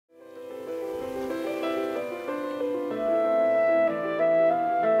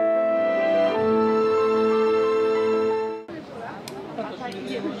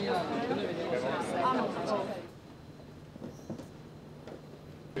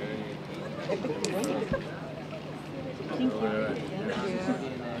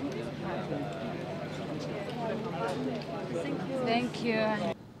Thank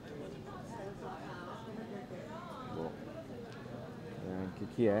you.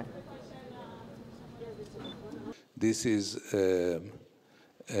 Chi è? This is,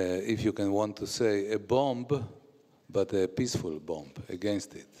 if you can want to say, a bomb, but a peaceful bomb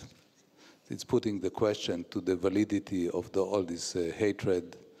against it. It's putting the question to the validity of all this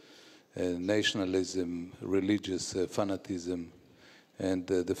hatred, nationalism, religious fanatism, and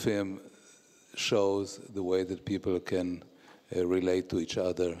the film shows the way that people can relate to each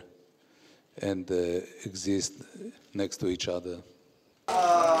other and exist next to each other.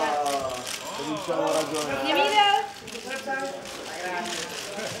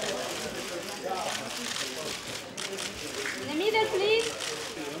 In the middle, please.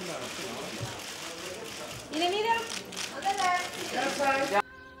 In the middle.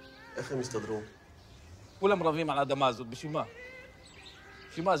 איך הם הסתדרו? כולם רבים על האדמה הזאת, בשביל מה?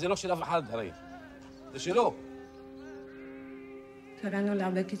 בשביל מה? זה לא של אף אחד הרי. זה שלו. קראנו לה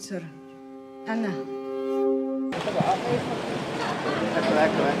בקיצור. אנה.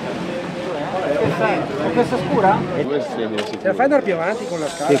 Questa scura? Se la fai andare più avanti con la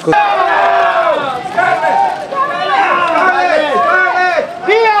scala.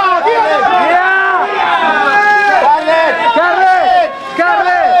 Via!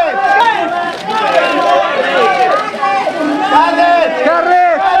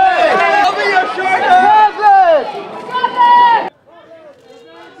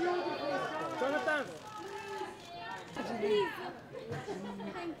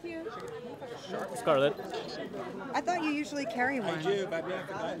 Scarlett. I thought you usually carry one.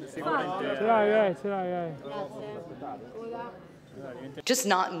 Just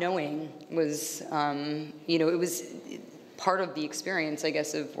not knowing was, it was part of the experience, I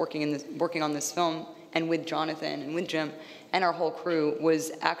guess, of working on this film, and with Jonathan and with Jim and our whole crew,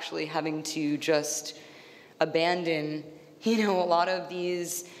 was actually having to just abandon, a lot of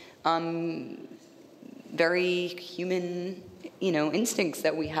these very human, instincts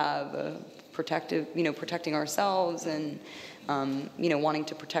that we have. Protecting ourselves and, wanting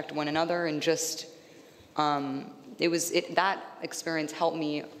to protect one another, and just, that experience helped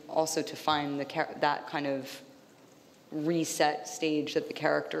me also to find that kind of reset stage that the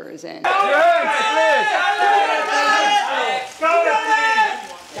character is in.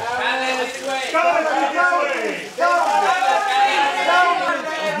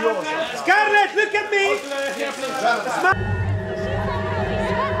 Scarlett, look at me!